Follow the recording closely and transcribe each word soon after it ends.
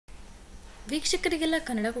ವೀಕ್ಷಕರಿಗೆಲ್ಲ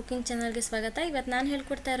Kannada cooking ಚಾನಲ್ಗೆ ಸ್ವಾಗತ. ಇವತ್ತು ನಾನು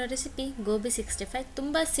ಹೇಳ್ಕೊಡ್ತಾ ಇರೋ ರೆಸಿಪಿ ಗೋಬಿ 65.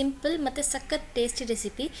 ತುಂಬ ಸಿಂಪಲ್ ಮತ್ತು ಸಖತ್ ಟೇಸ್ಟಿ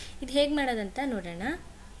ರೆಸಿಪಿ. ಇದು ಹೇಗೆ ಮಾಡೋದಂತ ನೋಡೋಣ.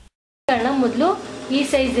 ಮೊದಲು ಈ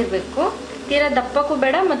ಸೈಜ್ ಇರಬೇಕು, ತೀರಾ ದಪ್ಪಕ್ಕೂ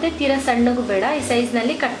ಬೇಡ ಮತ್ತು ತೀರಾ ಸಣ್ಣಗೂ ಬೇಡ. ಈ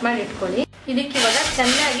ಸೈಜ್ನಲ್ಲಿ ಕಟ್ ಮಾಡಿ ಇಟ್ಕೊಳ್ಳಿ. ಇದಕ್ಕೆ ಇವಾಗ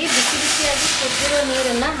ಚೆನ್ನಾಗಿ ಬಿಸಿ ಬಿಸಿಯಾಗಿ ಕುದಿರೋ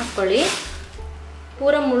ನೀರನ್ನು ಹಾಕ್ಕೊಳ್ಳಿ,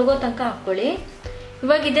 ಪೂರ ಮುಳುಗೋ ತನಕ ಹಾಕ್ಕೊಳ್ಳಿ.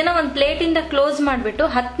 ಇವಾಗ ಇದನ್ನು ಒಂದು ಪ್ಲೇಟಿಂದ ಕ್ಲೋಸ್ ಮಾಡಿಬಿಟ್ಟು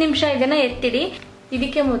 10 ನಿಮಿಷ ಇದನ್ನು ಎತ್ತಿಡಿ.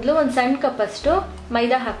 ಇದಕ್ಕೆ ಮೊದಲು ಒಂದು ಸಣ್ಣ ಕಪ್ಪಷ್ಟು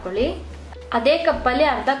ಮೈದಾ ಹಾಕ್ಕೊಳ್ಳಿ, ಅದೇ ಕಪ್ಪಲ್ಲಿ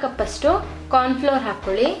ಅರ್ಧ ಕಪ್ಪಷ್ಟು ಕಾರ್ನ್ಫ್ಲೋರ್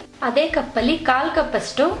ಹಾಕ್ಕೊಳ್ಳಿ, ಅದೇ ಕಪ್ಪಲ್ಲಿ 1/4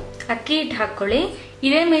 ಕಪ್ಪಷ್ಟು ಅಕ್ಕಿ ಹಿಟ್ಟು ಹಾಕ್ಕೊಳ್ಳಿ.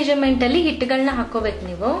 ಇದೇ ಮೆಜರ್ಮೆಂಟ್ ಅಲ್ಲಿ ಹಿಟ್ಟುಗಳನ್ನ ಹಾಕೋಬೇಕು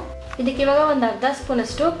ನೀವು. ಇದಕ್ಕೆ ಇವಾಗ ಒಂದು ಅರ್ಧ ಸ್ಪೂನ್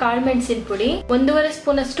ಅಷ್ಟು ಕಾಳು ಮೆಣಸಿನ ಪುಡಿ, 1.5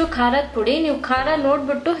 ಸ್ಪೂನ್ ಅಷ್ಟು ಖಾರದ ಪುಡಿ. ನೀವು ಖಾರ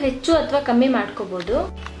ನೋಡ್ಬಿಟ್ಟು ಹೆಚ್ಚು ಅಥವಾ ಕಮ್ಮಿ ಮಾಡ್ಕೋಬಹುದು.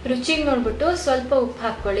 ರುಚಿಗೆ ನೋಡ್ಬಿಟ್ಟು ಸ್ವಲ್ಪ ಉಪ್ಪು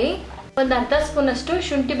ಹಾಕ್ಕೊಳ್ಳಿ. ಒಂದು ಅರ್ಧ ಸ್ಪೂನ್ ಅಷ್ಟು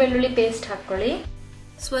ಶುಂಠಿ ಬೆಳ್ಳುಳ್ಳಿ ಪೇಸ್ಟ್ ಹಾಕ್ಕೊಳ್ಳಿ.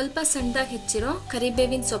 ಸ್ವಲ್ಪ ಸಣ್ಣದಾಗಿ ಹೆಚ್ಚಿರೋ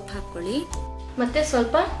ಕರಿಬೇವಿನ ಸೊಪ್ಪು ಹಾಕ್ಕೊಳ್ಳಿ. ಮತ್ತೆ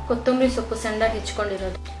ಸ್ವಲ್ಪ ಕೊತ್ತಂಬರಿ ಸೊಪ್ಪು ಸಣ್ಣದಾಗಿ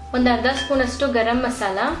ಹೆಚ್ಕೊಂಡಿರೋದು. ಒಂದು ಅರ್ಧ ಸ್ಪೂನ್ ಅಷ್ಟು ಗರಂ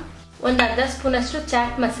ಮಸಾಲ, ಒಂದು ಅರ್ಧ ಸ್ಪೂನ್ ಅಷ್ಟು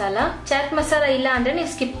ಚಾಟ್ ಮಸಾಲ. ಚಾಟ್ ಮಸಾಲ ಇಲ್ಲ ಅಂದ್ರೆ ನೀವು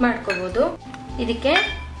ಸ್ಕಿಪ್ ಮಾಡ್ಕೋಬಹುದು. ಇದಕ್ಕೆ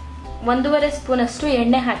 1.5 ಸ್ಪೂನ್ ಅಷ್ಟು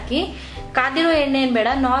ಎಣ್ಣೆ ಹಾಕಿ, ಕಾದಿರೋ ಎಣ್ಣೆ ಏನ್ ಬೇಡ,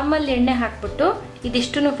 ನಾರ್ಮಲ್ ಎಣ್ಣೆ ಹಾಕ್ಬಿಟ್ಟು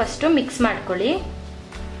ಇದಿಷ್ಟು ಫಸ್ಟ್ ಮಿಕ್ಸ್ ಮಾಡ್ಕೊಳ್ಳಿ.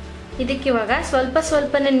 ಇದಕ್ಕೆ ಇವಾಗ ಸ್ವಲ್ಪ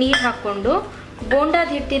ಸ್ವಲ್ಪನೇ ನೀರು ಹಾಕೊಂಡು ಬೋಂಡಾದ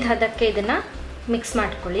ಹಿಟ್ಟಿದ ಹದಕ್ಕೆ ಇದನ್ನ ಮಿಕ್ಸ್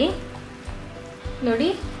ಮಾಡ್ಕೊಳ್ಳಿ. ನೋಡಿ,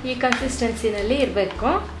 ಈ ಕನ್ಸಿಸ್ಟೆನ್ಸಿನಲ್ಲಿ ಇರಬೇಕು.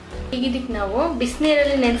 ಈಗ ಇದಕ್ಕೆ ನಾವು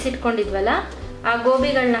ಬಿಸಿನೀರಲ್ಲಿ ನೆನೆಸಿಟ್ಕೊಂಡಿದ್ವಲ್ಲ, ಆ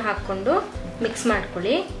ಗೋಬಿಗಳನ್ನ ಹಾಕೊಂಡು ಮಿಕ್ಸ್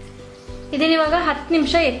ಮಾಡ್ಕೊಳ್ಳಿ. ಇದನ್ನ ಇವಾಗ 10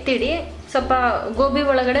 ನಿಮಿಷ ಎತ್ತಿಡಿ. ಸ್ವಲ್ಪ ಗೋಬಿ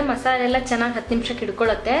ಒಳಗಡೆ ಮಸಾಲೆ ಎಲ್ಲ ಚೆನ್ನಾಗಿ 10 ನಿಮಿಷಕ್ಕೆ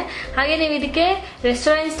ಹಿಡ್ಕೊಳ್ಳುತ್ತೆ. ಹಾಗೆ ನೀವು ಇದಕ್ಕೆ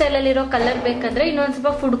ರೆಸ್ಟೋರೆಂಟ್ ಸ್ಟೈಲಲ್ಲಿರೋ ಕಲರ್ ಬೇಕಂದ್ರೆ ಇನ್ನೊಂದು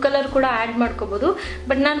ಸ್ವಲ್ಪ ಫುಡ್ ಕಲರ್ ಕೂಡ ಆ್ಯಡ್ ಮಾಡ್ಕೋಬಹುದು.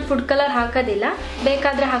 ಬಟ್ ನಾನು ಫುಡ್ ಕಲರ್ ಹಾಕೋದಿಲ್ಲ,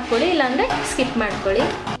 ಬೇಕಾದ್ರೆ ಹಾಕೊಳ್ಳಿ, ಇಲ್ಲಾಂದ್ರೆ ಸ್ಕಿಪ್ ಮಾಡ್ಕೊಳ್ಳಿ.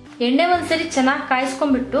 ಎಣ್ಣೆ ಒಂದ್ಸರಿ ಚೆನ್ನಾಗಿ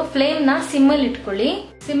ಕಾಯಿಸ್ಕೊಂಡ್ಬಿಟ್ಟು ಫ್ಲೇಮ್ನ ಸಿಮ್ಮಲ್ಲಿ ಇಟ್ಕೊಳ್ಳಿ.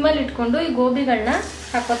 ಸಿಮ್ಮಲ್ಲಿ ಇಟ್ಕೊಂಡು ಈ ಗೋಬಿಗಳನ್ನ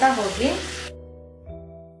ಹಾಕೋತಾ ಹೋಗಿ.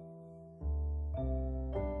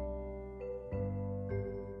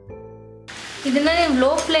 ಇದನ್ನ ನೀವು ಲೋ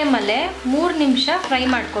ಫ್ಲೇಮಲ್ಲೇ 3 ನಿಮಿಷ ಫ್ರೈ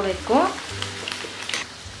ಮಾಡ್ಕೋಬೇಕು.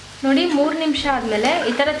 ನೋಡಿ, 3 ನಿಮಿಷ ಆದ್ಮೇಲೆ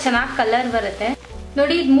ಈ ತರ ಚೆನ್ನಾಗಿ ಕಲರ್ ಬರುತ್ತೆ.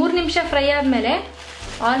 ನೋಡಿ, 3 ನಿಮಿಷ ಫ್ರೈ ಆದ್ಮೇಲೆ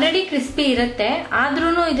ಆಲ್ರೆಡಿ ಕ್ರಿಸ್ಪಿ ಇರುತ್ತೆ,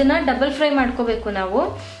 ಆದ್ರೂ ಇದನ್ನ ಡಬಲ್ ಫ್ರೈ ಮಾಡ್ಕೋಬೇಕು ನಾವು.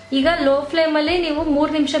 ಈಗ ಲೋ ಫ್ಲೇಮಲ್ಲಿ ನೀವು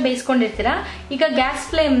 3 ನಿಮಿಷ ಬೇಯಿಸ್ಕೊಂಡಿರ್ತೀರಾ. ಈಗ ಗ್ಯಾಸ್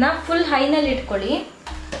ಫ್ಲೇಮ್ನ ಫುಲ್ ಹೈನಲ್ಲಿ ಇಟ್ಕೊಳ್ಳಿ.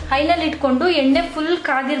 ಹೈನಲ್ಲಿ ಇಟ್ಕೊಂಡು ಎಣ್ಣೆ ಫುಲ್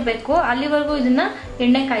ಕಾದಿರ್ಬೇಕು, ಅಲ್ಲಿವರೆಗೂ ಇದನ್ನ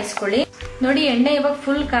ಎಣ್ಣೆ ಕಾಯಿಸ್ಕೊಳ್ಳಿ. ನೋಡಿ, ಎಣ್ಣೆ ಇವಾಗ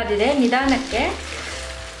ಫುಲ್ ಕಾದಿದೆ. ನಿಧಾನಕ್ಕೆ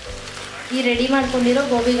ಈ ರೆಡಿ ಮಾಡ್ಕೊಂಡಿರೋ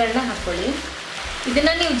ಗೋಬಿಗಳನ್ನ ಹಾಕೊಳ್ಳಿ.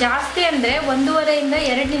 ಇದನ್ನ ನೀವು ಜಾಸ್ತಿ ಅಂದ್ರೆ 1.5 ಇಂದ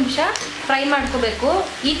 2 ನಿಮಿಷ ಫ್ರೈ ಮಾಡ್ಕೋಬೇಕು.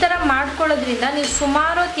 ಈ ತರ ಮಾಡ್ಕೊಳ್ಳೋದ್ರಿಂದ ನೀವು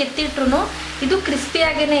ಸುಮಾರು ಹೊತ್ತು ಎತ್ತಿಟ್ರು ಇದು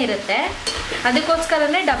ಕ್ರಿಸ್ಪಿಯಾಗೇನೆ ಇರುತ್ತೆ.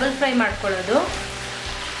 ಅದಕ್ಕೋಸ್ಕರನೇ ಡಬಲ್ ಫ್ರೈ ಮಾಡ್ಕೊಳ್ಳೋದು.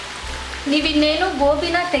 ನೀವು ಇನ್ನೇನು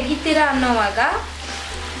ಗೋಬಿನ ತೆಗಿತೀರಾ ಅನ್ನೋವಾಗ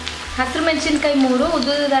ಹಸಿರು ಮೆಣಸಿನ್ಕಾಯಿ 3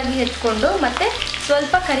 ಉದ್ದುದಾಗಿ ಹೆಚ್ಕೊಂಡು ಮತ್ತೆ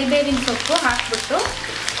ಸ್ವಲ್ಪ ಕರಿಬೇವಿನ ಸೊಪ್ಪು ಹಾಕ್ಬಿಟ್ಟು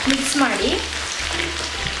ಮಿಕ್ಸ್ ಮಾಡಿ.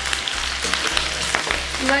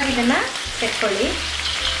 ಇವಾಗ ಇದನ್ನ ತೆಕ್ಕೊಳ್ಳಿ.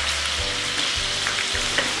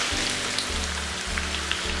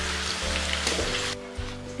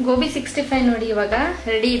 ಗೋಬಿ 65 ನೋಡಿ ಇವಾಗ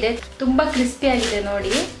ರೆಡಿ ಇದೆ. ತುಂಬಾ ಕ್ರಿಸ್ಪಿ ಆಗಿದೆ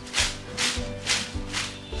ನೋಡಿ.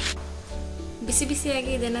 ಬಿಸಿ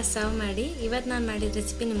ಬಿಸಿಯಾಗಿ ಇದನ್ನ ಸರ್ವ್ ಮಾಡಿ. ಇವತ್ತು ನಾನು ಮಾಡಿದ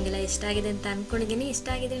ರೆಸಿಪಿ ನಿಮಗೆಲ್ಲ ಇಷ್ಟ ಆಗಿದೆ ಅಂತ ಅನ್ಕೊಂಡಿದ್ದೀನಿ. ಇಷ್ಟ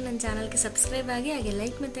ಆಗಿದ್ರೆ ನನ್ನ ಚಾನಲ್ಗೆ ಸಬ್ಸ್ಕ್ರೈಬ್ ಆಗಿ, ಹಾಗೆ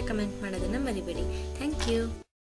ಲೈಕ್ ಮತ್ತೆ ಕಮೆಂಟ್ ಮಾಡೋದನ್ನ ಮರಿಬೇಡಿ. Thank you.